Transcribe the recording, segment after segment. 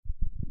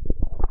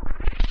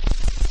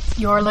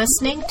You're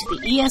listening to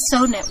the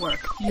ESO Network,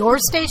 your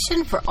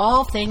station for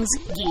all things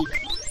geek.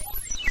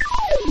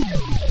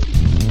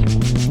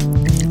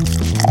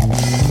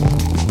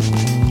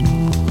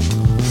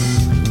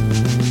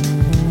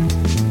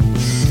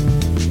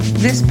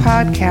 This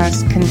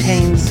podcast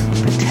contains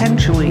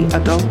potentially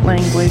adult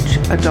language,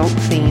 adult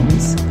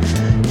themes,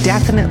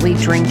 definitely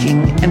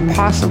drinking, and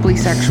possibly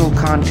sexual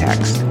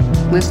context.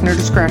 Listener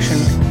discretion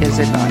is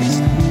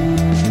advised.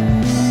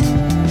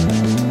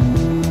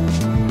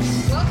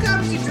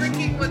 Welcome to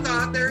Drinking with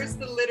Authors,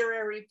 the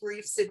Literary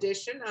Briefs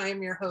edition. I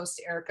am your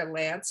host, Erica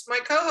Lance. My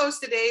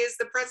co-host today is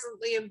the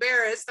presently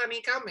embarrassed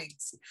Honey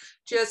Cummings.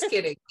 Just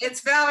kidding.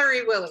 It's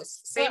Valerie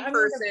Willis, same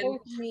person.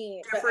 Both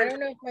me, but I don't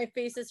know if my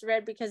face is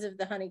red because of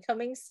the Honey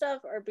Cummings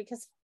stuff or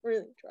because I'm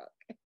really drunk.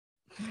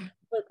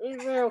 But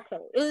we're okay.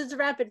 It was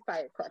rapid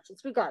fire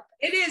questions. We got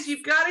that. It is.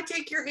 You've got to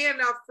take your hand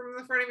off from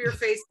the front of your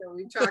face, though.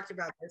 We've talked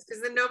about this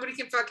because then nobody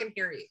can fucking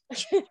hear you.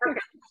 Okay.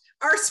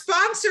 Our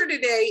sponsor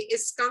today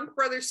is Skunk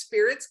Brothers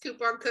Spirits,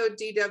 coupon code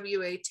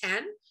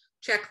DWA10.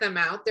 Check them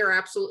out. They're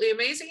absolutely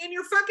amazing. And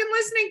you're fucking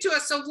listening to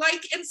us. So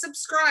like and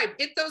subscribe.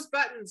 Hit those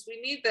buttons.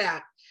 We need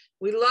that.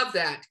 We love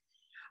that.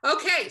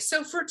 Okay,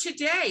 so for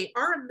today,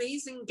 our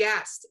amazing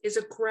guest is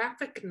a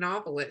graphic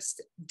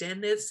novelist,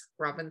 Dennis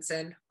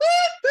Robinson.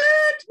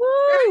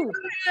 Woo!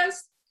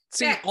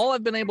 See, all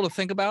I've been able to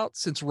think about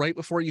since right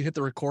before you hit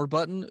the record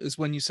button is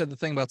when you said the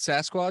thing about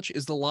Sasquatch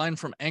is the line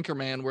from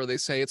Anchorman where they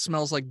say it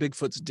smells like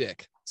Bigfoot's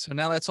dick. So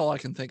now that's all I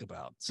can think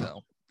about.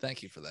 So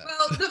thank you for that.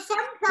 Well, the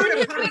fun part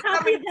of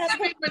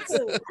Honeycomb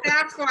with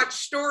Sasquatch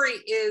story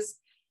is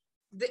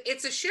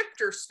it's a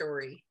shifter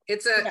story.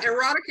 It's an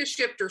erotica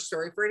shifter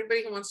story for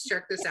anybody who wants to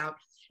check this out.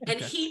 And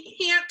he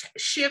can't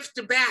shift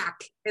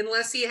back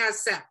unless he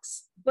has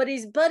sex. But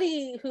his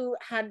buddy who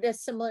had a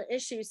similar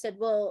issue said,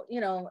 well,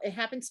 you know, it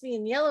happened to me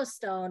in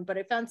Yellowstone, but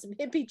I found some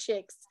hippie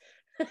chicks.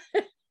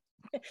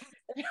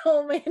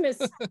 Oh man is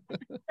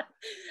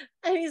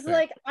and he's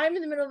like, I'm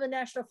in the middle of a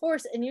national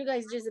forest and you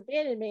guys just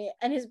abandoned me.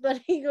 And his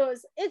buddy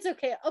goes, it's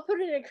okay, I'll put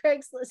it in a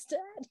Craigslist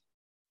ad.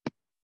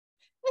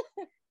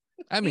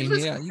 I mean,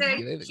 yeah,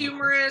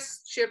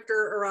 humorous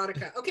shifter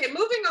erotica. Okay,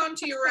 moving on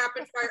to your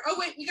rapid fire. Oh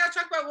wait, we got to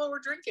talk about what we're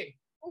drinking.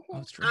 Oh,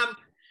 that's true.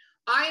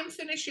 I am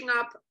finishing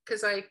up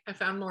because I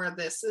found more of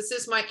this. This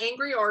is my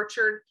Angry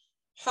Orchard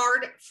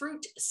hard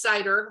fruit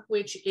cider,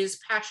 which is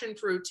passion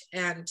fruit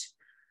and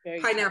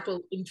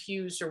pineapple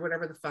infused or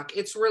whatever the fuck.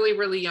 It's really,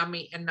 really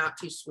yummy and not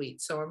too sweet.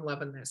 So I'm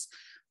loving this.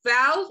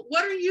 Val,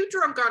 what are you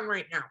drunk on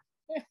right now?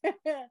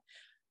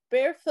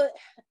 Barefoot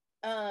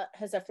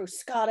has a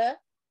Fruscata.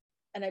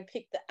 And I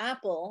picked the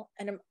apple,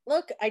 and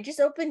I just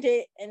opened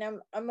it, and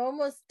I'm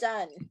almost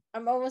done.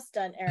 I'm almost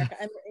done, Erica.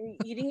 I'm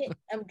eating it.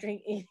 I'm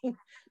drinking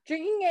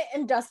it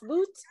in dust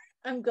boots.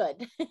 I'm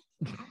good.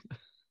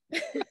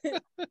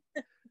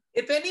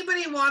 If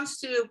anybody wants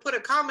to put a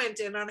comment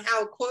in on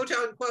how quote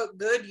unquote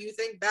good you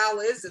think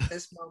Val is at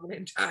this moment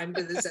in time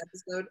to this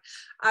episode,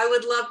 I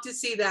would love to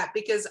see that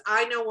because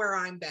I know where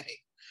I'm betting.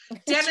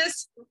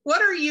 Dennis,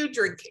 what are you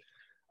drinking?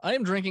 I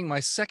am drinking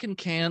my second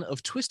can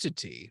of Twisted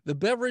Tea, the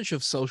beverage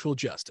of social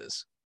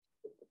justice.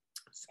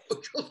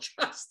 Social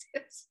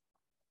justice?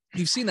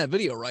 You've seen that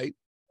video, right?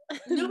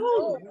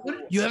 No.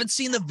 You haven't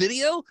seen the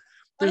video?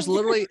 There's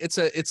literally,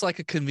 it's like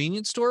a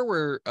convenience store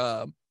where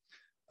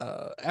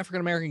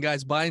African-American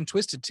guys buying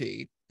Twisted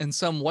Tea and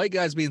some white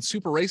guy's being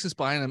super racist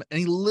behind him, and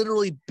he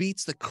literally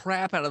beats the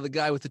crap out of the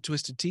guy with the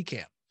Twisted Tea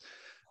can.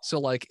 So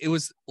like it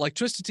was like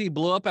Twisted Tea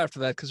blew up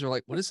after that because they're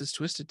like, what is this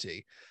Twisted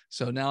Tea?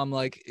 So now I'm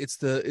like, it's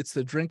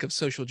the drink of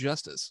social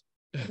justice.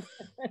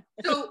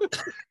 So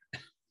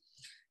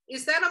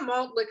is that a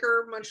malt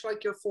liquor, much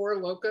like your Four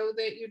Loko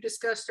that you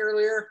discussed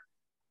earlier?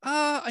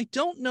 I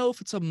don't know if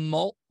it's a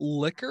malt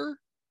liquor.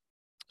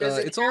 Does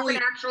it it's have only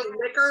an actual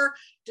liquor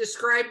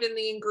described in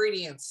the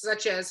ingredients,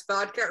 such as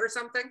vodka or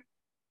something?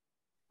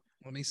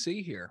 Let me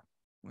see here.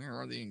 Where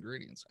are the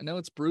ingredients? I know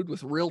it's brewed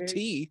with real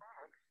tea.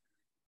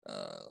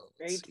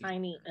 Very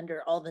tiny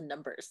under all the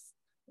numbers.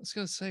 I was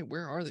gonna say,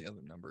 where are the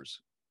other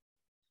numbers?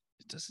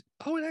 It does.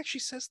 Oh, it actually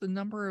says the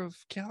number of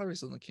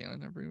calories on the can. I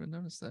never even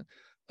noticed that.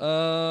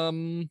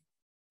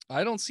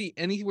 I don't see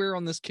anywhere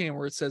on this can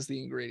where it says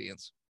the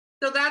ingredients.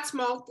 So that's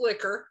malt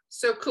liquor.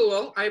 So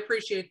cool. I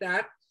appreciate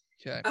that.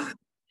 Okay.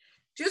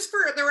 Just for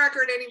the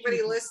record,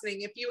 anybody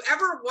listening, if you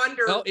ever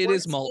wonder, oh, it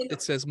is malt.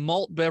 It says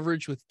malt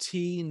beverage with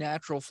tea,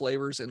 natural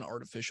flavors, and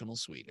artificial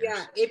sweeteners.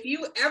 Yeah. If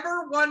you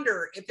ever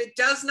wonder if it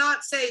does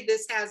not say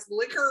this has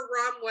liquor,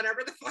 rum,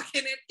 whatever the fuck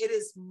in it, it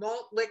is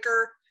malt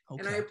liquor. Okay.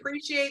 And I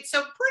appreciate.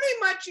 So pretty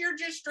much you're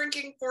just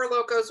drinking Four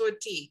Lokos with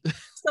tea.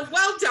 So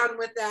well done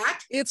with that.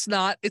 It's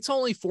not. It's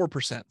only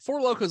 4%.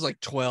 Four Lokos is like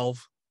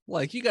 12.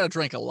 Like you got to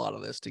drink a lot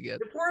of this to get.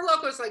 The Four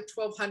Loko is like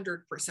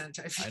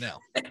 1,200%. I know.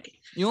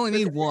 You only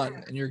need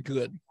one, and you're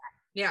good.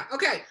 Yeah.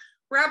 Okay.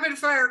 Rapid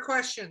fire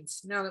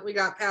questions. Now that we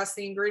got past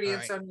the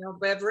ingredients on your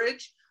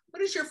beverage,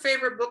 what is your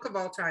favorite book of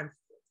all time?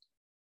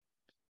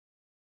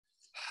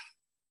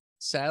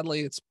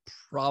 Sadly, it's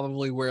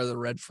probably Where the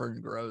Red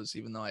Fern Grows,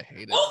 even though I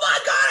hate it. Oh my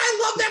God,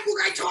 I love that book.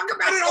 I talk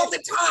about it all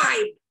the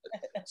time.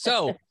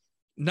 So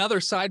another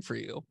side for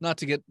you, not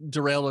to get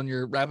derailed on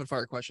your rapid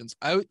fire questions.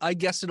 I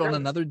guested on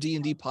another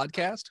D&D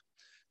podcast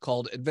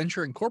called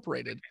Adventure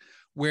Incorporated,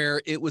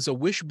 where it was a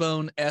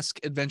Wishbone-esque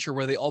adventure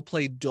where they all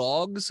played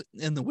dogs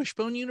in the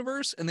Wishbone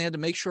universe, and they had to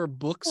make sure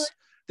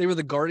they were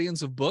the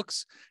guardians of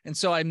books. And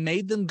so I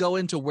made them go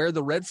into where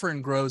the red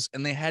fern grows,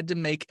 and they had to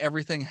make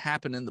everything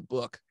happen in the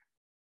book.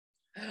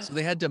 So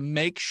they had to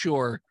make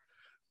sure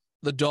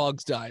the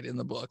dogs died in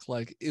the book.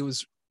 Like, it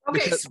was...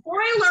 Okay,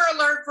 spoiler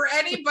alert for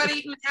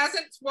anybody who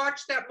hasn't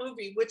watched that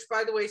movie, which,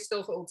 by the way,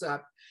 still holds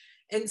up,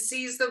 and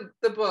sees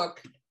the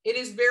book. It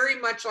is very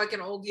much like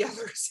an Old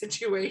Yeller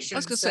situation. I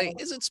was going to say,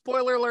 is it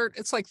spoiler alert?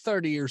 It's like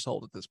 30 years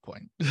old at this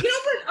point. But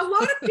a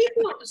lot of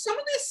people, some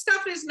of this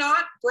stuff is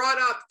not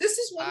brought up. This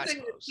is one thing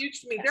that's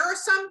huge to me. There are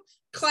some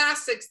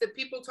classics that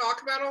people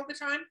talk about all the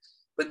time,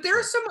 but there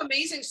are some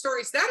amazing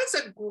stories. That is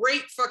a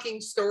great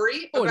fucking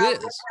story about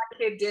what that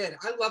kid did.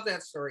 I love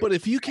that story. But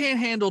if you can't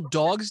handle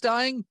dogs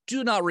dying,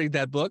 do not read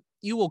that book.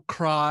 You will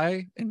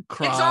cry and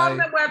cry. It's on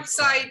the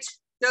website.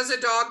 Does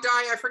a dog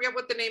die? I forget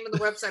what the name of the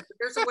website, but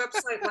there's a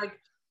website like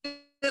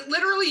that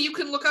literally you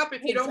can look up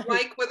if you don't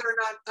like whether or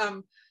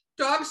not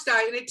dogs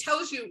die, and it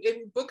tells you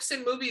in books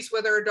and movies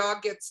whether a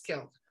dog gets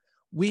killed.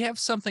 We have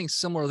something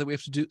similar that we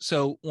have to do.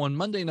 So on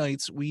Monday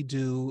nights, we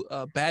do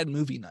a bad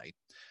movie night.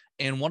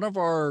 And one of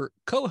our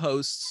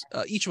co-hosts,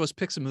 each of us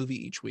picks a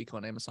movie each week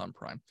on Amazon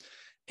Prime.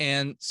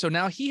 And so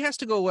now he has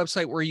to go to a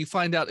website where you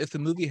find out if the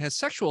movie has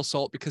sexual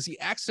assault, because he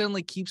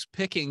accidentally keeps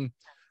picking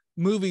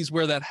movies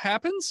where that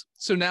happens.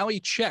 So now he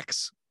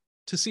checks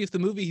to see if the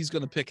movie he's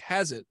going to pick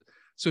has it,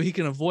 so he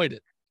can avoid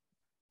it.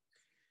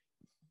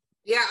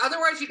 Yeah,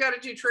 otherwise you got to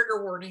do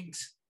trigger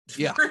warnings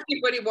for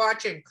anybody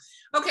watching.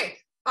 Okay,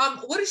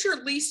 what is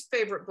your least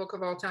favorite book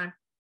of all time?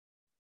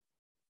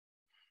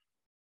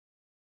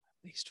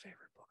 Least favorite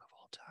book of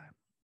all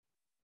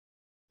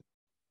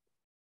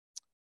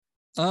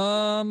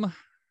time.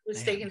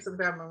 Who's taking some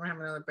time? I'm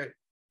having another bit.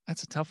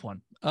 That's a tough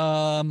one.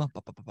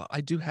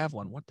 I do have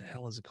one. What the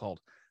hell is it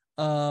called?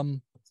 What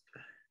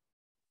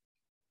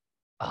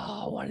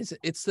is it?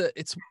 It's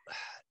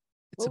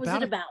what was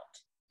it about?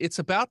 It's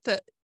about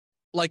that,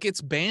 like,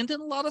 it's banned in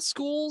a lot of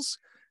schools.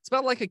 It's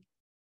about like a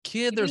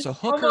kid. There's a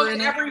hooker almost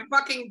in every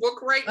fucking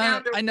book right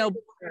now. I know,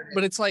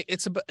 but it's like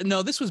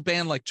no. This was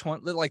banned like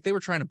 20. Like they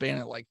were trying to ban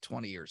it like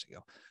 20 years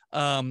ago.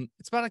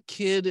 It's about a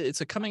kid.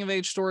 It's a coming of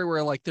age story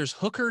where like there's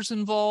hookers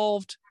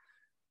involved.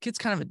 Kid's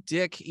kind of a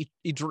dick.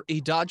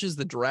 He dodges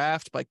the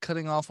draft by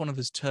cutting off one of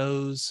his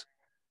toes.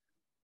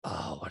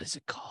 Oh, what is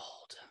it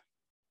called?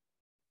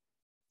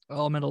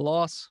 Elemental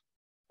Loss.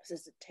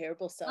 This is a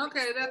terrible song.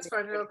 Okay, that's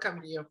fine. It'll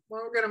come to you.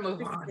 Well, we're gonna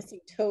move on.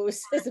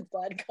 Toes is a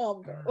bad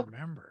combo. I don't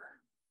remember.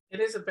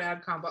 It is a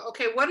bad combo.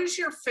 Okay, what is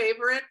your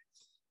favorite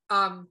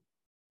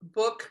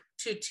book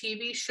to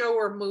TV show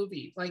or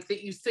movie, like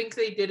that you think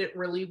they did it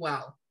really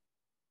well?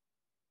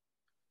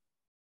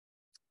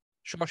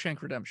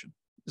 Shawshank Redemption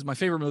is my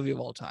favorite movie of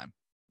all time.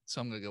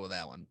 So I'm going to go with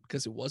that one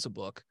because it was a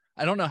book.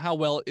 I don't know how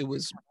well it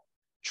was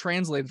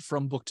translated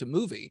from book to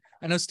movie.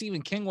 I know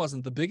Stephen King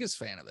wasn't the biggest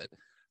fan of it,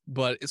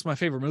 but it's my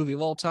favorite movie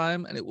of all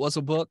time, and it was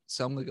a book,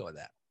 so I'm going to go with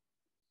that.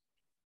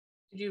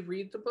 Did you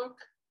read the book?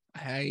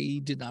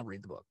 I did not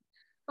read the book.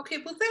 Okay,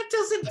 well, that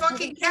doesn't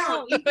fucking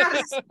count. You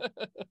guys,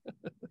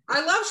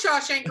 I love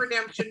Shawshank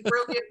Redemption.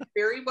 Brilliant,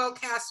 very well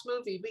cast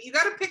movie. But you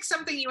got to pick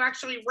something you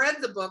actually read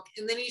the book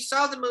and then you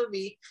saw the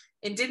movie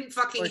and didn't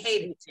fucking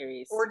hate it.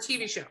 Series. Or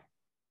TV show.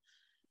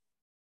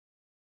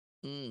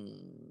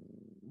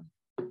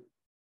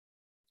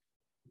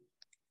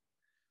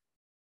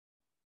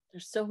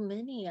 There's so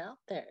many out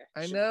there.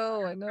 I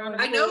know. I know.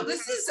 I love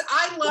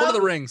Lord of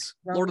the Rings.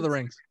 Lord of the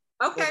Rings.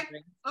 Okay.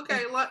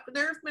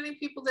 There's many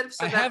people that have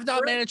said I have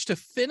not managed to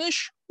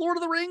finish Lord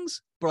of the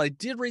Rings, but I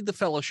did read The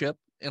Fellowship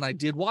and I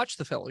did watch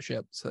The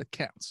Fellowship, so that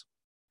counts.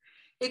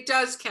 It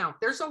does count.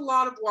 There's a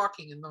lot of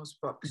walking in those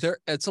books.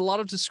 It's a lot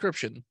of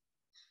description.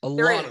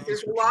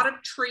 There's a lot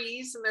of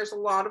trees and there's a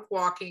lot of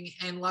walking,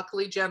 and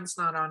luckily Jen's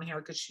not on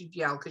here because she'd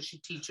yell because she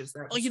teaches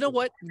that. Oh, you know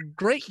what?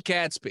 Great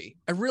Gatsby.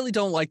 I really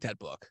don't like that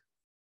book.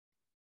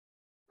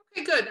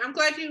 Okay, good. I'm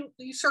glad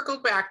you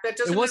circled back. That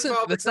doesn't.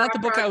 That's not the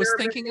book I was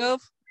thinking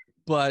of,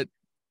 but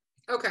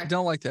okay, I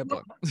don't like that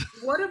book.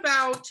 What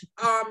about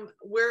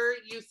where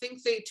you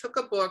think they took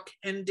a book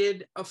and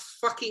did a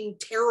fucking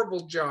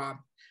terrible job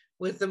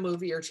with the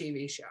movie or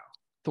TV show?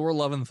 Thor: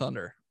 Love and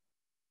Thunder.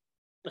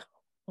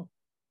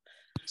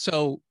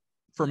 So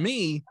for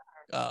me,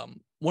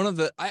 one of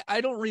the I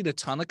don't read a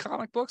ton of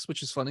comic books,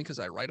 which is funny because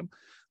I write them,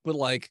 but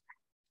like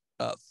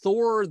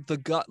Thor the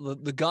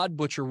God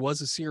Butcher was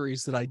a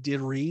series that I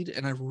did read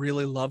and I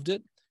really loved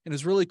it. And it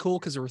was really cool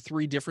because there were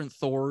 3 different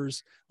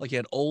Thors. Like you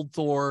had old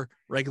Thor,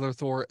 regular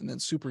Thor, and then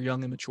super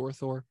young and mature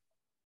Thor.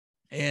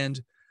 And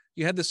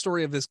you had the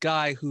story of this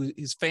guy who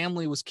his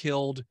family was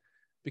killed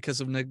because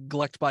of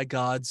neglect by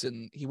gods,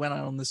 and he went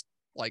out on this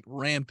like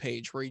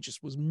rampage where he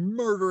just was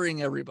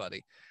murdering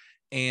everybody.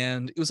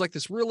 And it was like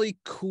this really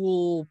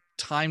cool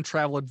time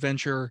travel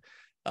adventure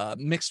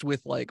mixed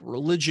with like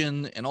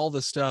religion and all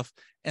this stuff.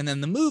 And then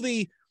the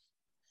movie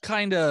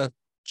kind of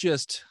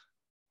just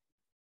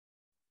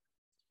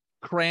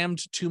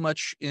crammed too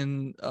much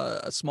in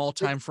a small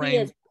time Let's be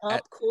frame. as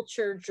pop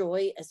culture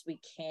joy as we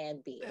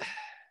can be.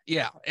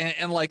 Yeah,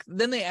 and like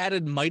then they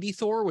added Mighty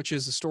Thor, which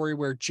is a story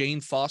where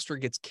Jane Foster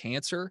gets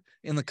cancer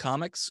in the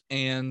comics,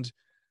 and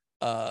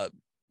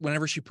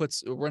whenever she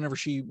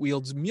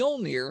wields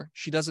Mjolnir,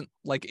 she doesn't,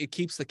 like, it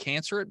keeps the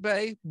cancer at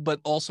bay, but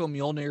also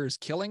Mjolnir is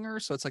killing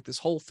her. So it's like this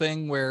whole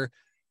thing where,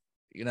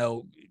 you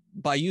know,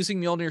 by using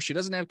Mjolnir, she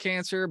doesn't have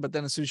cancer, but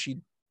then as soon as she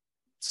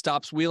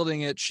stops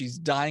wielding it, she's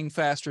dying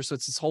faster. So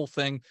it's this whole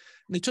thing.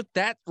 And they took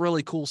that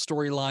really cool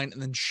storyline and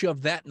then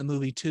shoved that in the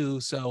movie too.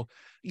 So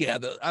yeah,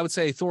 I would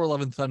say Thor: Love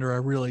and Thunder, I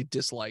really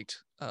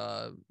disliked,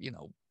 you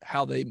know,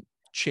 how they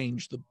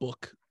changed the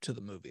book to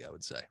the movie, I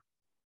would say.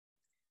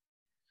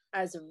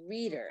 As a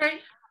reader,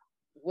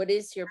 what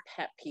is your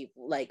pet peeve?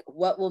 Like,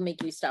 what will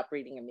make you stop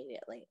reading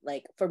immediately?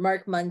 Like for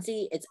Mark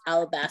Muncy, it's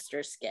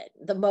Alabaster Skin.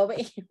 The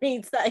moment he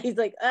reads that, he's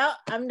like, oh,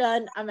 I'm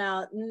done. I'm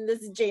out. This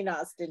is Jane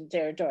Austen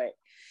territory.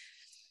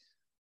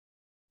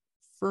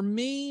 For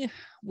me,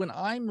 when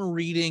I'm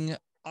reading,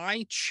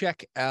 I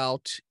check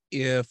out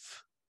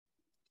if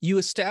you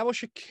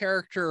establish a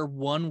character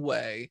one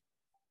way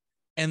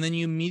and then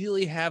you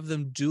immediately have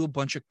them do a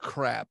bunch of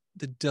crap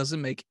that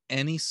doesn't make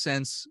any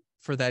sense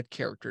for that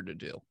character to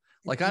do.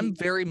 Like, I'm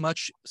very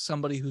much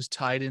somebody who's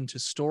tied into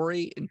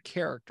story and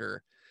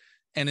character.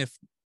 And if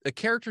a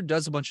character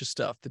does a bunch of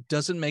stuff that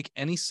doesn't make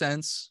any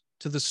sense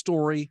to the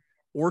story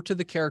or to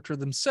the character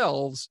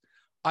themselves,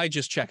 I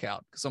just check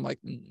out, because I'm like,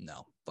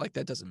 no, like,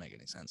 that doesn't make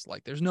any sense.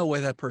 Like, there's no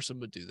way that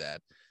person would do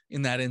that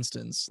in that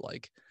instance.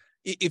 Like,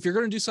 if you're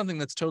going to do something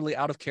that's totally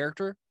out of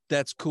character,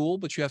 that's cool,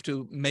 but you have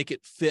to make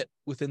it fit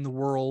within the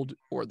world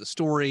or the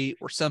story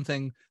or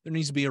something. There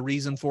needs to be a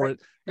reason for it,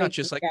 not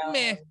just like,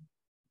 meh.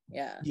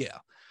 Yeah.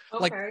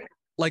 Okay.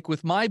 Like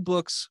with my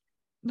books,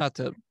 not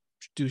to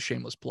do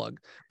shameless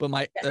plug, but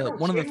my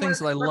one of the things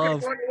that I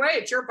love,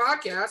 it's your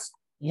podcast.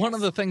 One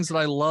of the things that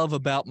I love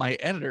about my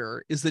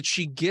editor is that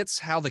she gets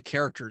how the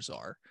characters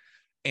are.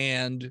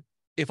 And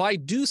if I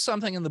do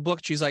something in the book,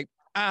 she's like,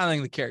 I don't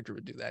think the character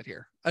would do that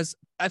here.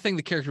 I think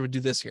the character would do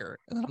this here.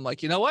 And then I'm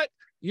like, you know what?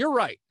 You're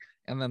right.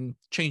 And then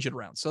change it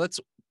around. So that's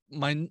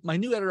my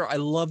new editor. I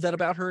love that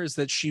about her, is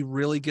that she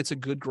really gets a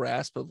good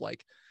grasp of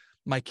like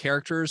my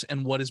characters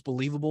and what is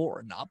believable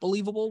or not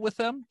believable with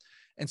them.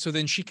 And so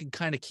then she can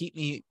kind of keep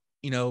me,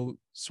 you know,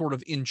 sort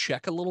of in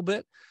check a little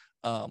bit.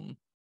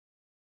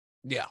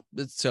 Yeah.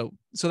 So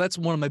that's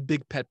one of my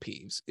big pet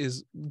peeves,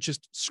 is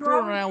just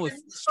screwing around with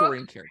story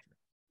and character.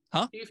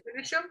 Huh? Do you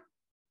finish them?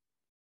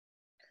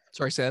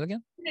 Sorry, say that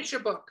again? Finish a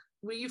book.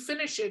 Will you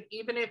finish it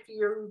even if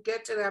you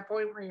get to that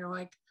point where you're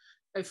like,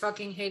 I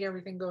fucking hate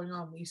everything going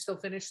on? Will you still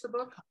finish the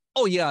book?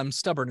 Oh yeah, I'm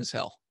stubborn as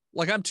hell.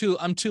 Like, I'm too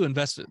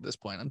invested at this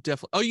point. I'm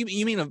definitely. Oh,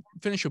 you mean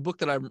finish a book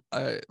that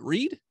I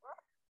read?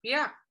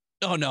 Yeah.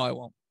 Oh no, I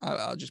won't.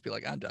 I'll just be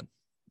like, I'm done.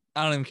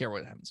 I don't even care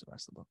what happens to the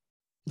rest of the book.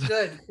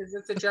 Good, because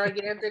it's a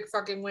gigantic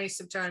fucking waste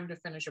of time to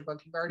finish a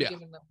book. You've already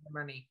given them the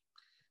money.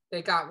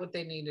 They got what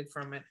they needed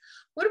from it.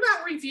 What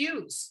about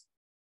reviews?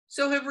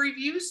 So have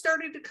reviews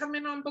started to come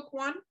in on book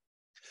one?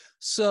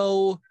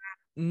 So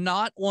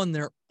not on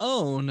their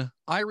own.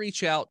 I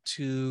reach out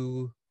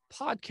to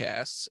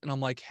podcasts and I'm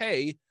like,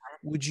 hey,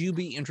 would you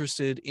be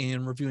interested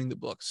in reviewing the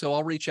book? So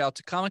I'll reach out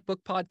to Comic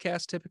Book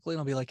Podcast typically, and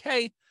I'll be like,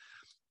 hey,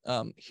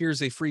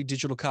 here's a free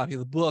digital copy of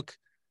the book.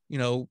 You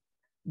know,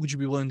 would you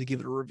be willing to give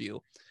it a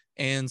review?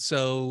 And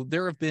so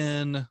there have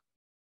been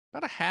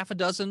about a half a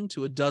dozen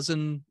to a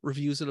dozen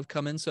reviews that have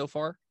come in so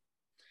far.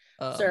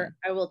 Sir,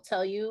 I will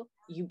tell you,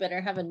 you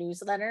better have a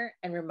newsletter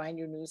and remind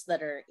your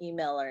newsletter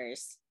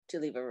emailers to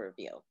leave a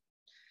review.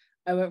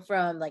 I went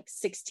from like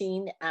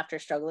 16 after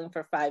struggling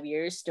for 5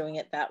 years doing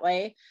it that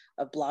way,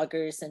 of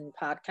bloggers and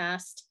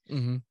podcast,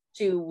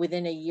 to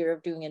within a year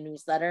of doing a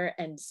newsletter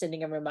and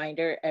sending a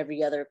reminder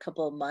every other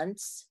couple of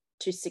months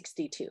to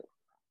 62.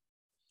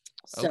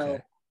 So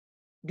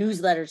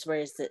newsletters, where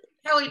is it?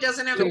 Kelly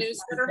doesn't have a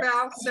newsletter,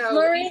 Val. So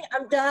Lori,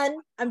 I'm done.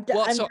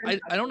 Well, so I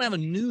don't have a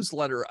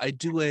newsletter. I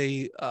do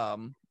a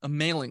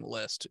mailing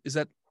list. Is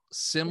that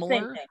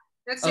similar?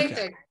 That's the same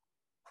thing.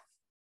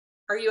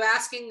 Are you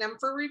asking them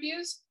for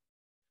reviews?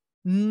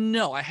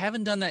 No, I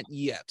haven't done that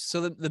yet.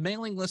 So the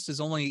mailing list is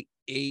only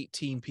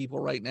 18 people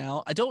right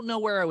now. I don't know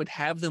where I would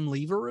have them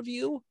leave a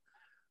review.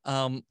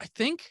 I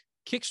think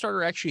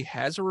Kickstarter actually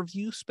has a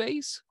review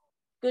space.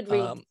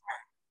 Goodreads.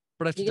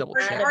 But I have to double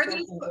check.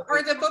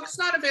 Are the books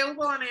not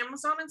available on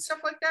Amazon and stuff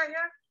like that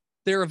yet?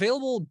 They're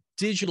available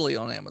digitally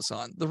on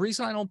Amazon. The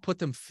reason I don't put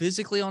them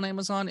physically on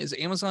Amazon is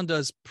Amazon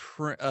does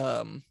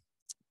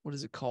what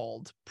is it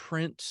called?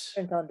 Print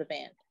on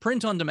demand.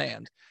 Print on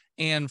demand.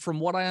 And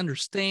from what I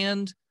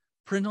understand,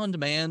 print on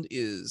demand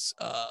is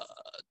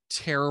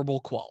terrible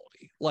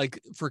quality. Like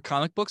for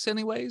comic books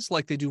anyways,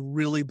 like they do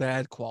really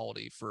bad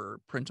quality for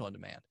print on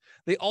demand.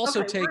 They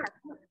also take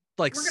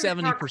like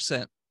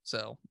 70%.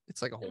 So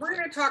it's like a whole We're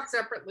going to talk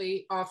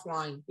separately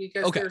offline,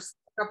 because there's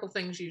a couple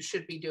things you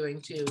should be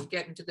doing to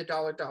get into the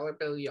dollar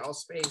bill y'all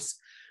space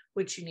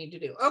which you need to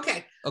do.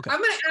 Okay. Okay. I'm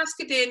going to ask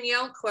a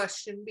Danielle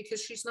question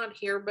because she's not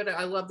here, but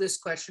I love this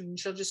question. And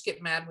she'll just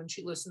get mad when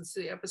she listens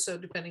to the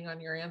episode, depending on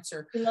your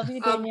answer. We love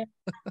you, Danielle.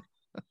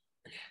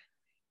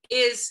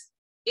 Is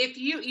if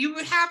you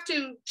would have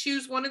to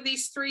choose one of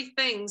these three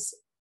things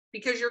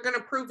because you're going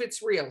to prove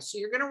it's real. So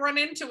you're going to run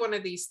into one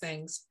of these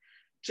things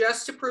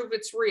just to prove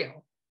it's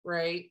real,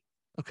 right?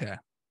 Okay.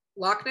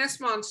 Loch Ness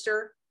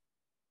Monster,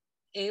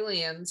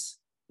 aliens,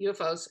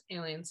 UFOs,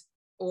 aliens,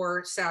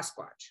 or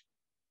Sasquatch,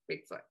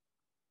 Bigfoot.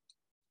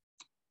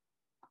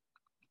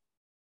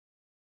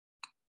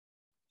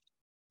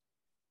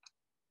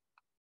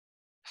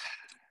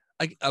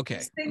 Okay.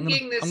 Just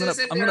thinking this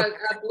isn't a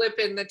blip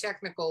in the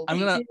technical. I'm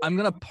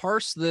gonna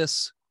parse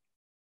this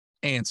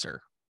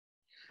answer.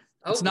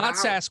 It's not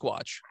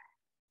Sasquatch.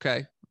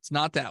 Okay. It's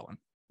not that one,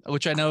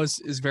 which I know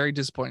is very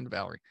disappointing to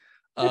Valerie.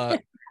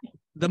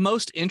 The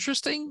most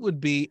interesting would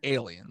be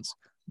aliens,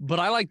 but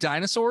I like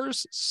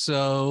dinosaurs,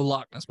 so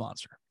Loch Ness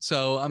Monster.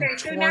 So I'm okay,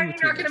 so torn now you're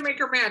between not going to those make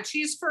her mad.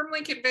 She's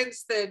firmly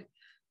convinced that,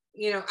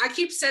 I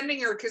keep sending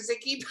her because they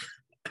keep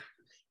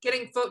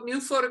getting new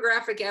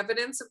photographic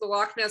evidence of the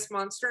Loch Ness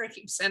Monster. I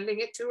keep sending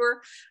it to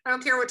her. I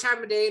don't care what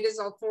time of day it is.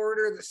 I'll forward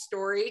her the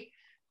story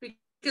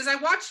because I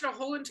watched a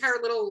whole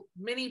entire little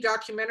mini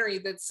documentary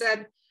that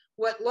said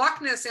what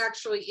Loch Ness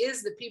actually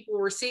is that people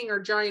were seeing are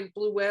giant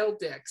blue whale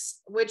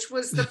dicks, which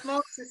was the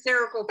most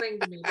hysterical thing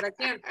to me. But I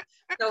can't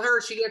tell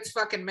her, she gets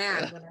fucking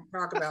mad when I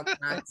talk about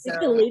that. So.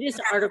 The latest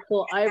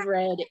article I've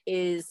read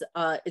is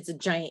it's a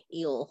giant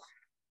eel.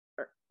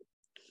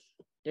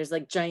 There's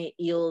like giant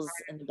eels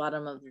in the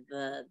bottom of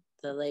the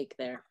lake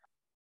there.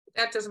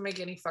 That doesn't make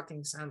any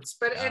fucking sense.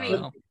 But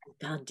anyway,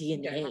 found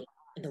DNA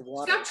in the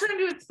water. Stop trying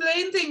to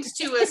explain things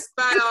to us,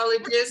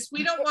 biologists.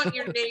 We don't want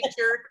your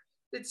nature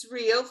that's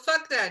real.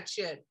 Fuck that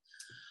shit.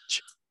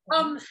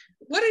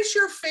 What is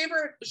your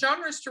favorite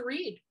genres to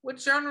read?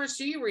 What genres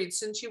do you read?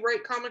 Since you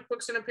write comic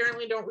books and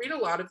apparently don't read a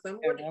lot of them,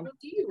 what do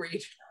you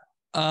read?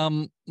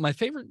 My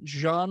favorite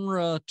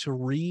genre to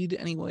read,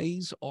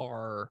 anyways,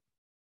 are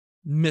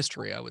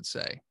mystery, I would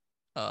say.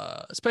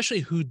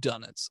 Especially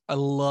whodunits. I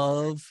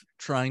love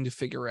trying to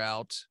figure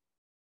out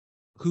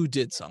who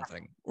did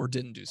something or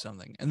didn't do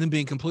something, and then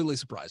being completely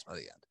surprised by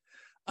the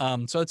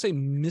end. So I'd say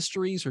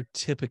mysteries are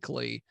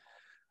typically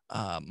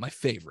my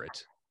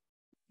favorite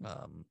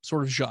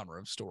sort of genre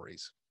of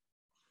stories.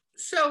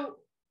 So,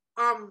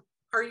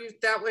 are you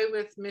that way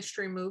with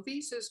mystery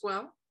movies as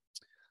well?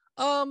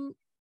 I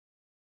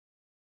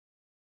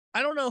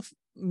don't know if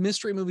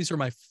mystery movies are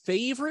my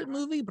favorite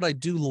movie, but I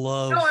do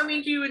love. No, I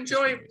mean, do you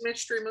enjoy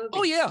mystery movies?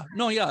 Oh yeah,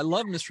 no, yeah, I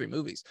love mystery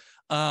movies.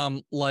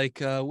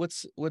 Like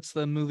what's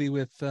the movie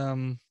with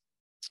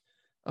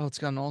it's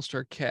got an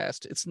all-star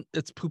cast.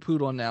 It's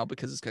poo-pooed on now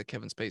because it's got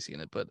Kevin Spacey in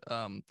it, but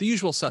The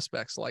Usual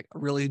Suspects. Like, I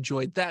really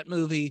enjoyed that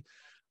movie.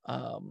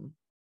 The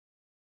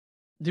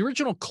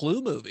original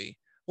Clue movie.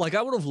 Like,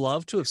 I would have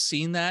loved to have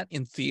seen that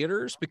in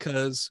theaters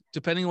because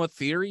depending on what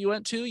theater you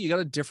went to, you got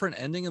a different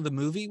ending of the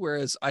movie.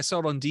 Whereas I saw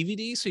it on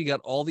DVD, so you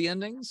got all the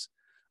endings.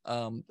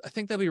 I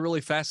think that'd be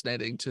really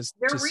fascinating to see.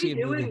 They're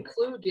redoing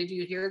Clue. Did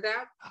you hear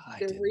that?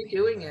 They're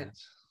redoing it.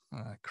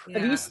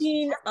 Have you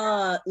seen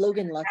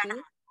Logan Lucky?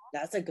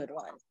 That's a good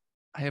one.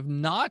 I have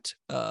not.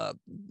 The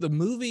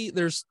movie,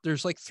 there's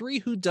like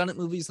 3 whodunit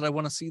movies that I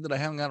want to see that I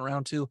haven't gotten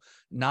around to.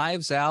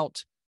 Knives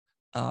Out,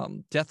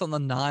 Death on the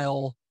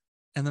Nile,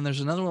 and then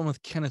there's another one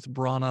with Kenneth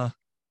Branagh.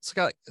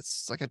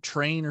 It's like a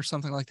train or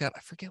something like that.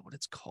 I forget what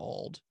it's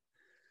called.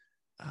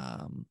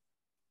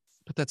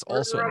 But that's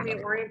also Murder on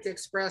the Orient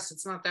Express.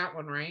 It's not that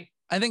one, right?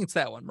 I think it's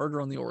that one, Murder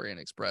on the Orient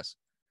Express.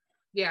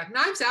 Yeah,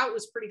 Knives Out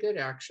was pretty good,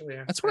 actually.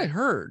 That's what I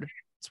heard.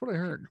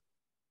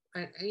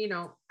 I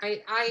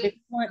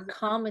want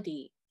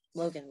comedy,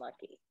 Logan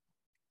Lucky.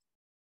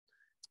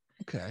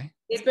 Okay.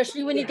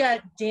 Especially when you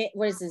got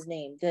what is his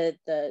name?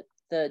 The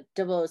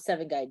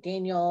 007 guy,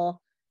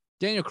 Daniel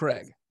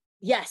Craig.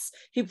 Yes,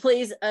 he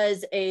plays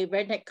as a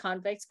redneck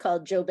convict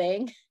called Joe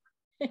Bang.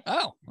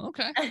 Oh,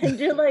 okay. And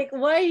you're like,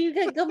 why are you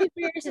got gummy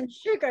bears and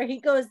sugar? He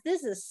goes,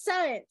 this is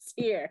science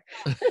here.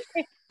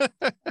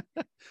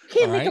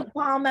 Can't make a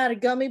bomb out of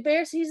gummy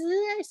bears. He's like,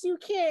 yes, you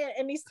can.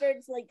 And he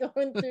starts like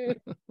going through.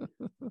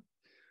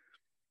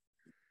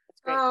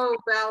 Oh,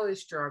 Val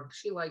is drunk.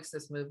 She likes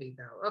this movie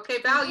though. Okay,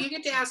 Val, you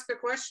get to ask a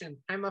question.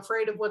 I'm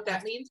afraid of what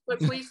that means, but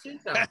please do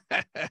so.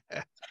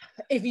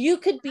 If you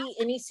could be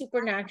any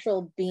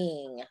supernatural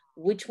being,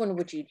 which one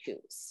would you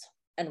choose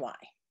and why?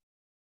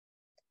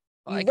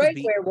 You write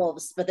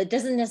werewolves, but that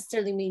doesn't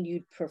necessarily mean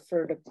you'd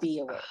prefer to be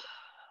a werewolf.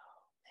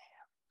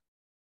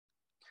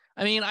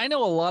 I mean, I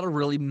know a lot of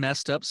really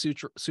messed up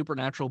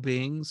supernatural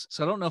beings,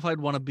 so I don't know if I'd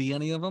want to be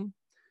any of them.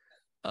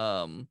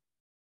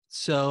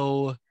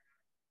 So,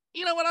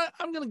 you know what?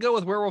 I'm going to go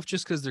with werewolf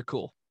just because they're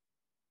cool.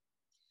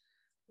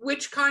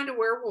 Which kind of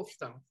werewolf,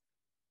 though?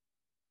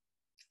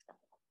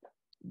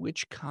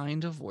 Which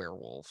kind of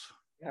werewolf?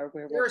 There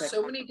are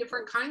so many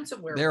different kinds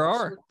of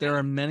werewolves. There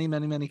are many,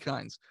 many, many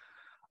kinds.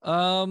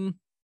 You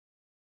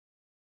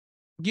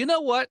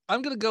know what?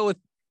 I'm going to go with,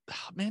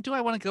 man, do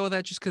I want to go with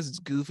that just because it's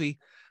goofy?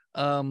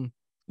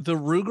 The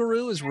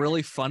Rougarou is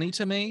really funny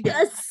to me.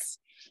 Yes.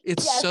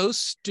 It's Yes. so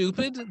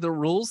stupid, the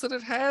rules that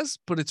it has,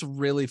 but it's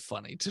really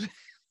funny to me.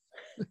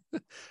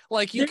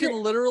 Like you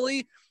can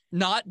literally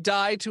not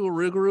die to a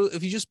Rougarou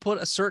if you just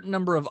put a certain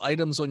number of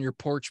items on your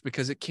porch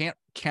because it can't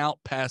count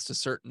past a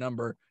certain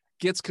number,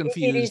 gets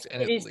confused,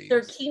 and it is leaves.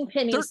 13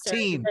 pennies,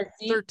 13.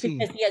 sir,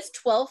 because he has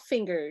 12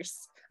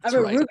 fingers. That's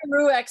I'm a right.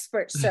 Rougarou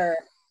expert, sir.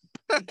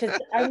 Because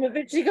I'm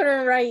eventually going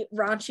to write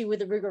raunchy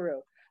with a Rougarou.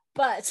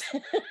 But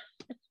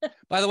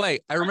By the way,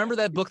 I remember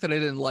that book that I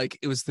didn't like.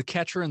 It was The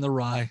Catcher in the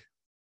Rye.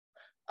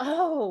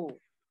 oh,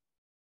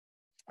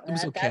 It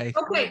was okay.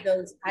 Okay,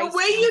 the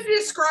way you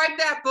described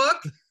that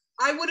book,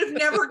 I would have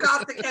never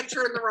got The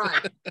Catcher in the Rye.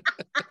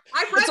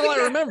 I've read That's The all I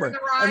Catcher remember. in the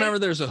Rye. I remember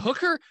there's a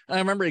hooker, and I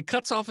remember he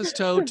cuts off his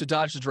toe to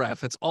dodge the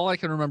draft. That's all I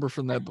can remember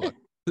from that book.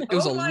 It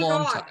was a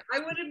long time. I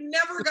would have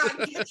never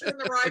gotten Catcher in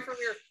the Rye from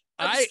your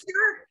I-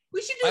 obscure.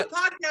 We should do a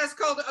podcast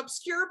called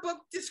Obscure Book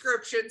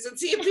Descriptions and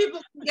see if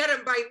people can get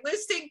them by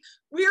listing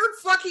weird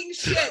fucking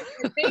shit.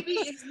 And maybe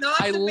it's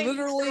not I the main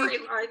literally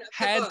storyline of the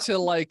had book. to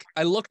like,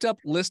 I looked up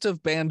list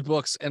of banned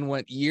books and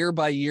went year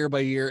by year by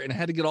year and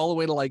had to get all the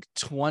way to like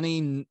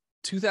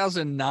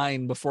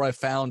 2009 before I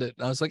found it.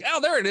 And I was like, oh,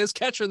 there it is,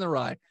 Catcher in the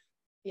Rye.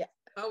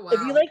 Oh, wow. If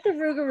you like the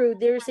Rougarou,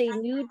 there's a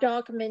new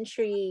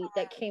documentary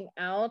that came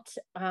out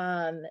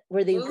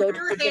where they Move go to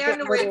your the hand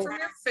different away little- from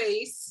your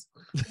face.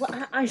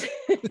 Well, I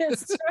didn't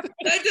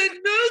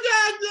know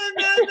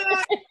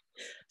that.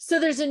 So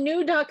there's a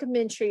new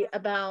documentary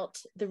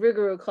about the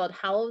Rougarou called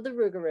Howl of the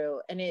Rougarou,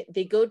 and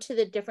they go to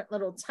the different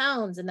little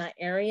towns in that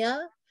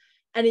area.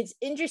 And it's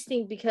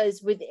interesting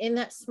because within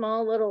that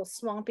small little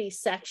swampy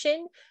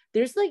section,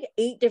 there's like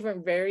 8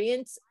 different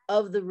variants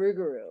of the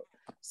Rougarou.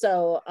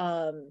 So,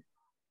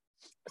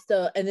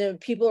 and then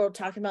people are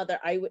talking about their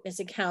eyewitness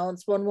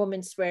accounts. One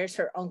woman swears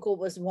her uncle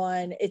was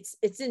one. It's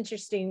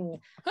interesting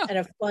and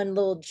a fun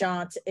little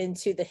jaunt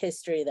into the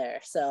history there.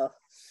 So,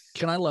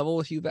 Can I level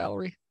with you,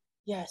 Valerie?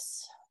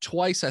 yes.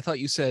 Twice I thought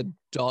you said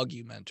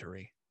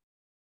dogumentary.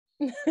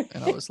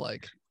 And I was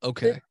like,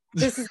 okay.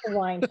 This is the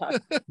wine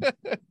talk.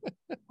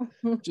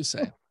 Just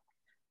saying.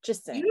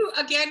 Just saying. You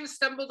again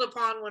stumbled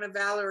upon one of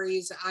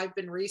Valerie's. I've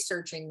been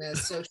researching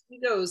this, so she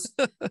goes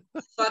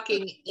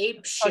fucking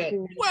ape shit.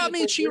 Well, I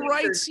mean, she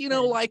writes,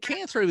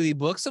 lycanthropy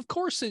books. Of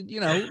course,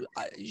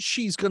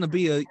 she's going to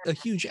be a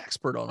huge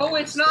expert on. Oh,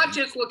 it's not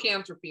just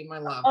lycanthropy, my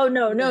love. Oh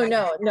no.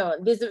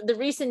 The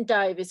recent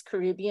dive is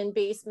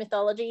Caribbean-based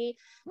mythology,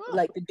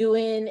 like the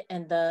Duin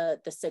and the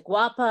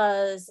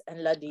Seguapas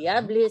and La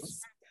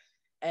Diablis,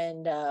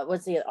 and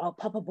what's the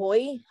Papa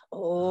Boy?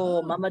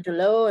 Oh, Mama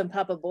Delo and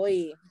Papa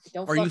Boy.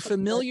 Are you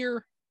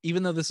familiar?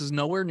 Even though this is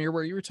nowhere near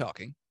where you were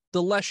talking,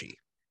 the Leshy.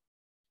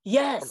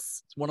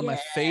 Yes, it's one of my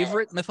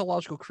favorite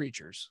mythological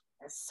creatures.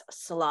 It's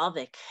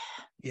Slavic.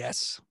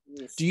 Yes.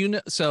 Do you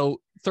know?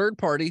 So, third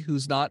party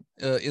who's not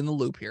in the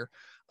loop here.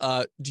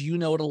 Do you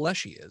know what a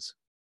Leshy is?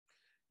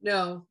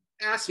 No.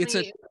 Ask it's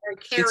me.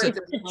 It's a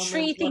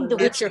tree thing. The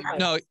Witcher.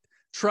 No,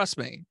 trust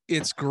me.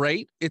 It's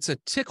great. It's a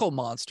tickle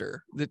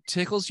monster that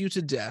tickles you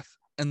to death,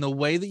 and the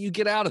way that you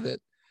get out of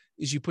it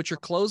is you put your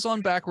clothes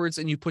on backwards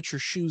and you put your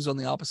shoes on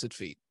the opposite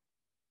feet.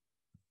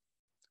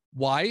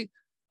 Why?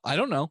 I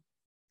don't know.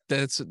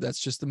 That's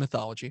just the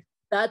mythology.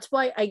 That's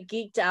why I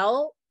geeked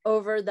out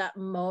over that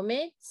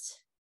moment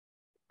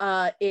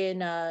in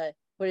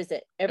what is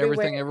it?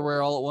 Everything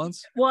Everywhere All at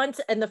Once.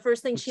 And the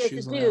first thing she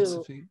has to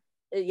do.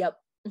 Yep.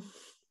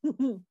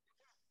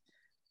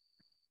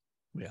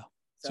 Yeah.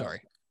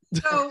 Sorry.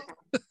 So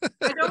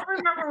I don't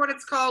remember what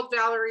it's called.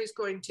 Valerie's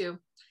going to.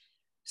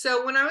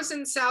 So when I was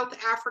in South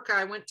Africa,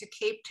 I went to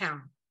Cape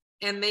Town,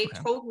 and they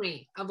told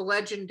me of a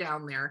legend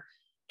down there.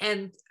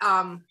 And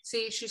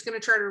see, she's going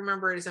to try to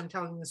remember it as I'm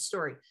telling the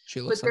story.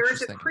 But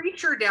there's a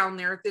creature down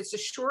there that's a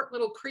short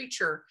little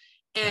creature,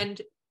 and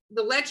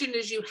the legend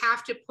is you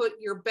have to put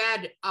your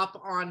bed up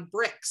on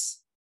bricks,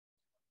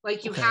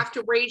 like you have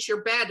to raise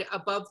your bed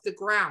above the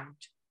ground,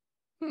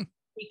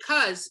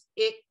 because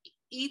it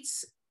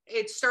eats.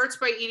 It starts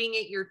by eating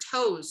at your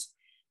toes,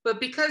 but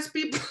because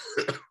people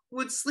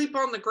would sleep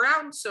on the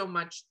ground so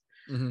much,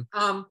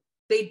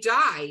 they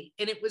die,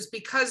 and it was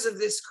because of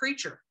this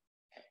creature.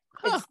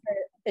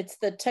 It's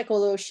the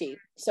Tekoloshi,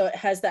 so it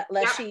has that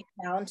Leshy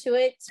sound to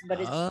it, but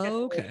it's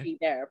okay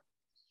there.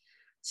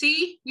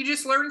 See, you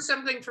just learned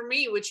something from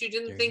me, which you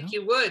didn't think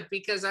you would,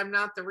 because I'm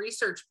not the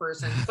research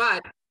person.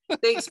 But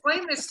they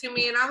explained this to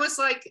me, and I was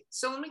like,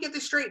 so let me get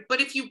this straight. But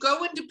if you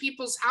go into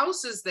people's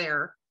houses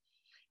there,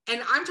 and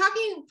I'm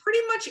talking pretty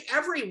much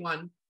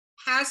everyone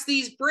has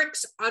these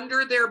bricks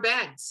under their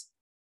beds.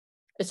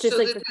 It's just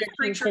so like that the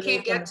creature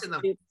can't get to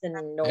them. In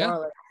New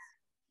Orleans.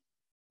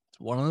 It's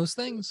one of those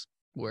things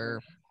where.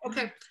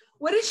 Okay.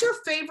 What is your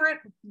favorite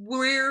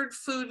weird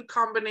food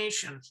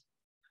combination?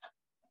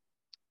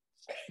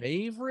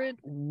 Favorite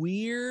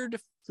weird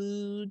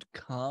food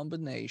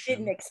combination?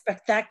 Didn't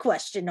expect that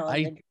question on.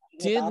 I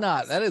did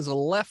not. That is a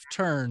left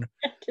turn.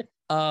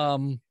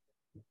 Oh,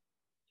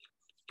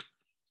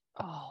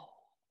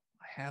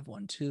 I have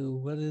one too.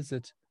 What is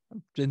it?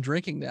 I've been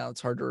drinking now.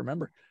 It's hard to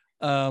remember.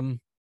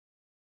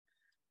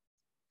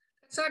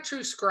 It's not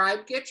true,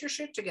 Scribe. Get your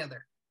shit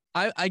together.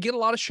 I get a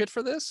lot of shit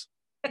for this.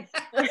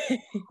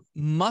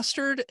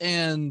 Mustard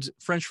and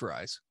French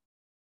fries.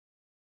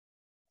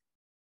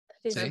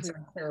 That sounds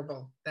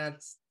terrible.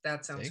 That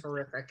sounds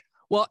horrific.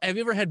 Well, have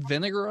you ever had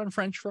vinegar on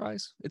French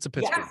fries? It's a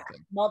Pittsburgh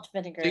thing. Malt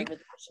vinegar with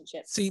fish and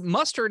chips. See,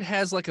 mustard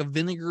has like a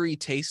vinegary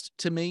taste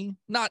to me,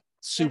 not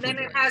super. And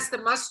then it has the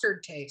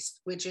mustard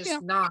taste, which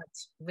is not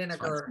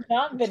vinegar. It's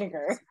not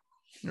vinegar.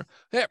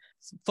 Yeah,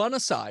 fun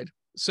aside.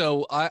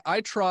 So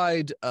I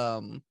tried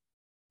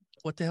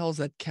what the hell is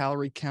that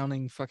calorie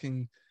counting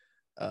fucking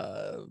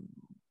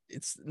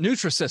it's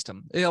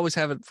Nutrisystem. They always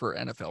have it for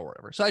NFL or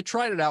whatever. So I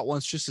tried it out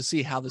once just to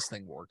see how this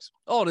thing works.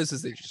 All it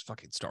is they just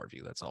fucking starve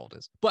you. That's all it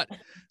is. But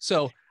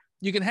so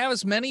you can have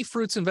as many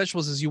fruits and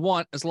vegetables as you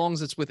want, as long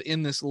as it's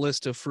within this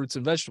list of fruits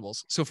and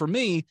vegetables. So for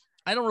me,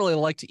 I don't really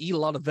like to eat a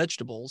lot of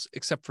vegetables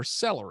except for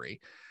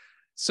celery.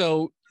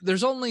 So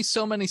there's only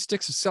so many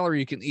sticks of celery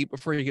you can eat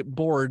before you get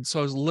bored. So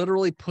I was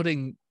literally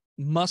putting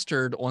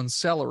mustard on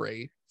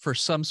celery for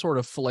some sort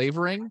of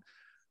flavoring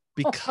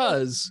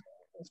because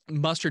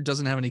mustard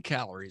doesn't have any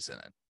calories in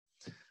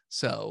it.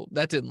 So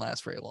that didn't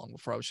last very long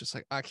before I was just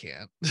like, I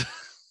can't.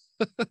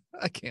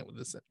 I can't with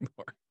this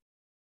anymore.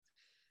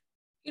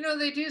 You know,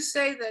 they do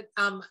say that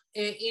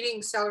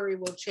eating celery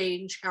will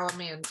change how a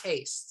man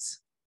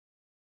tastes.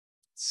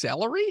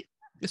 Celery?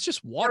 It's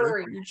just water.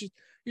 Celery.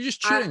 You're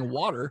just chewing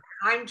water.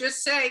 I'm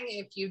just saying,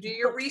 if you do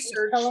your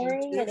research,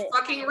 you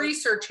fucking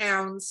research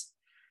hounds,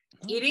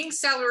 eating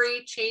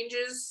celery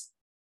changes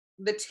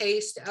the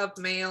taste of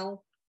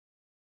male.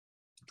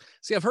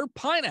 See, I've heard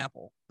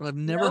pineapple, but I've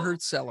never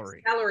heard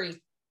celery.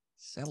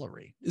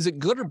 Celery. Is it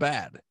good or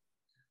bad?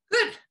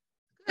 Good.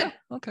 Yeah,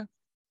 okay.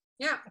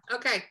 Yeah.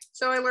 Okay.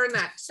 So I learned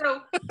that.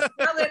 So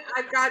now that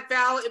I've got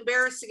Val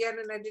embarrassed again,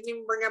 and I didn't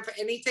even bring up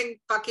anything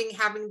fucking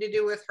having to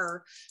do with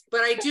her,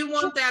 but I do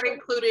want that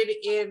included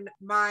in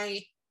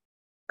my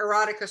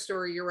erotica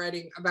story you're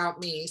writing about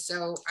me.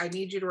 So I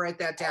need you to write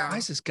that down. Why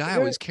is this guy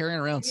always carrying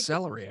around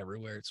celery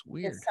everywhere? It's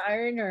weird. The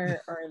siren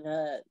or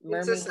the mermaid?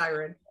 It's a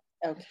siren.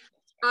 Okay.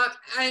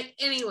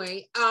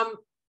 Anyway,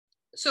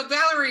 so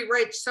Valerie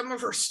writes some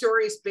of her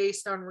stories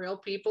based on real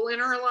people in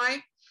her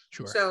life.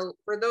 Sure. So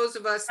for those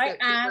of us that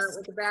wear it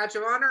with a badge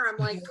of honor, I'm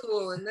like,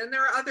 cool. And then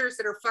there are others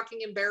that are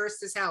fucking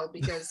embarrassed as hell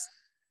because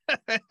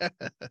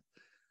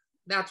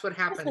that's what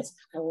happens.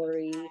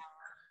 Story.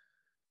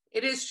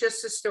 It is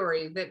just a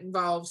story that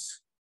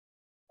involves,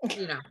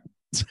 you know,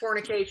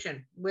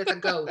 fornication with a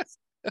ghost,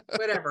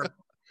 whatever.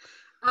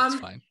 That's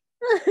fine.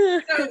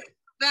 So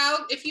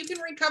Val, if you can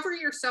recover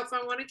yourself,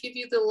 I want to give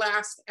you the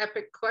last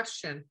epic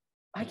question.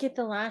 I get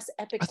the last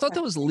epic. I thought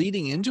that was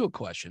leading into a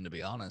question, to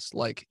be honest.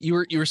 Like you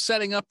were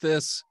setting up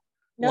this.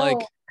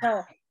 No.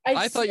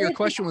 I thought your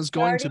question was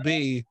going to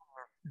be,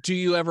 do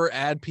you ever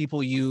add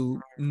people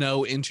you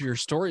know into your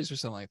stories or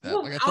something like that?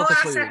 Like, I'll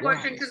ask that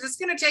question because it's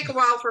going to take a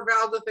while for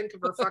Val to think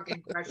of her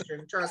fucking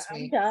question. Trust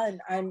me. I'm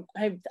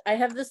done. I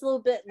have this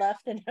little bit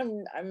left, and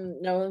I'm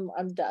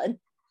done.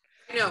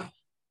 I know.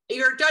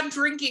 You're done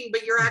drinking,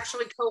 but you're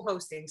actually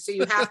co-hosting, so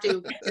you have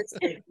to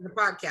participate in the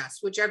podcast,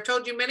 which I've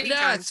told you many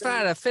times. No, it's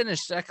fine. I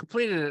finished. I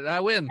completed it. I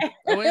win.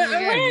 I win the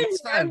game.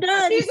 It's fine. I'm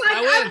done. She's like,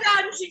 I'm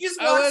done. She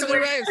just walks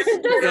away.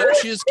 Yep,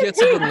 she just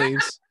gets up and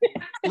leaves.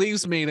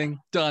 Leaves meeting.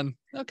 Done.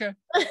 Okay.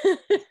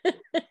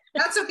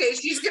 That's okay.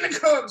 She's gonna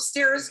go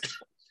upstairs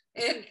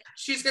and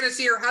she's gonna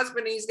see her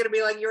husband. And he's gonna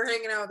be like, "You're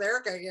hanging out with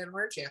Erica again,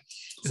 weren't you?"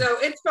 So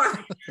it's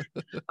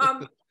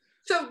fine.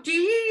 So do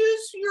you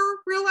use your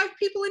real life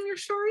people in your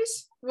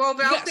stories? Well,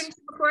 Val thinks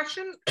of a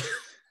question.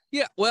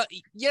 Yeah, well,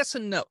 yes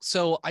and no.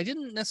 So I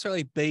didn't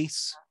necessarily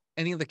base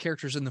any of the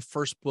characters in the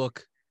first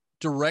book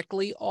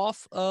directly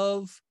off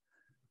of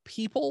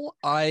people.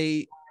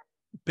 I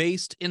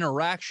based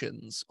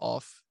interactions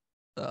off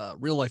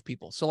real life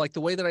people. So like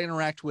the way that I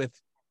interact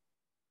with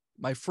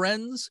my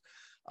friends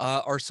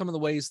are some of the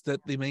ways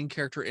that the main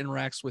character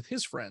interacts with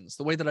his friends.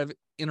 The way that I've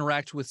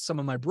interacted with some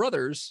of my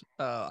brothers,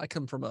 I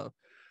come from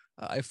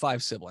I have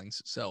 5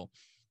 siblings. So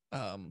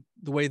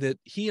the way that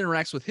he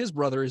interacts with his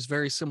brother is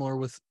very similar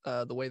with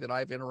the way that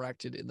I've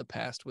interacted in the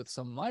past with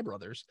some of my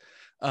brothers.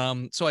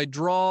 So I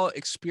draw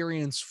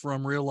experience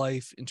from real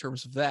life in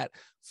terms of that.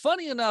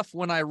 Funny enough,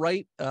 when I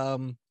write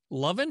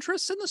love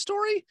interests in the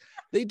story,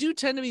 they do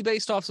tend to be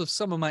based off of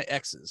some of my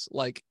exes.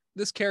 Like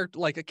this character,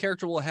 like a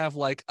character will have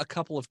like a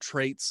couple of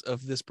traits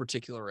of this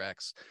particular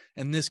ex,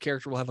 and this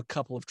character will have a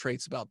couple of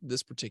traits about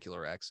this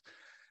particular ex.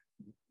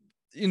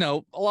 You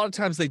know, a lot of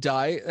times they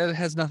die. It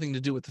has nothing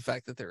to do with the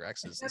fact that they're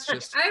exes. It's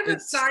just I have a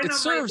sign it on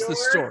serves my door the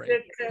story.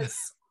 that says,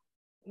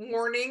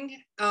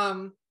 "Warning: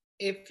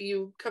 if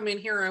you come in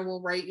here, I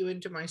will write you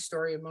into my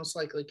story and most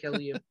likely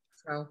kill you."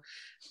 So,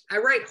 I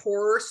write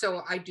horror,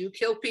 so I do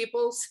kill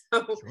people.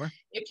 So,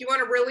 if you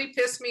want to really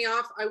piss me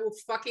off, I will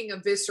fucking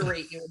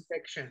eviscerate you in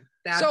fiction.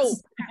 So,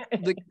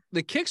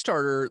 the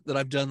Kickstarter that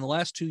I've done the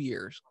last 2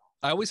 years,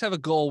 I always have a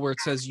goal where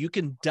it says you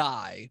can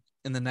die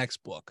in the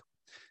next book.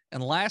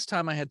 And last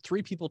time I had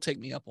 3 people take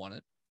me up on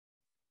it.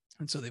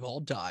 And so they've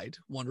all died,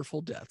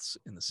 wonderful deaths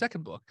in the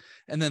second book.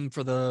 And then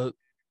for the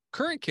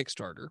current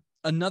Kickstarter,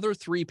 another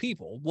 3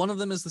 people. One of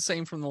them is the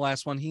same from the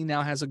last one. He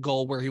now has a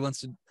goal where he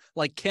wants to,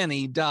 like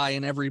Kenny, die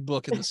in every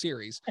book in the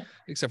series,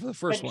 except for the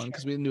first one,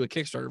 because we didn't do a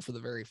Kickstarter for the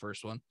very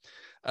first one.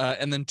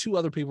 And then 2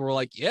 other people were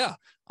like, yeah,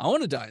 I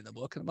want to die in the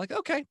book. And I'm like,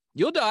 okay,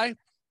 you'll die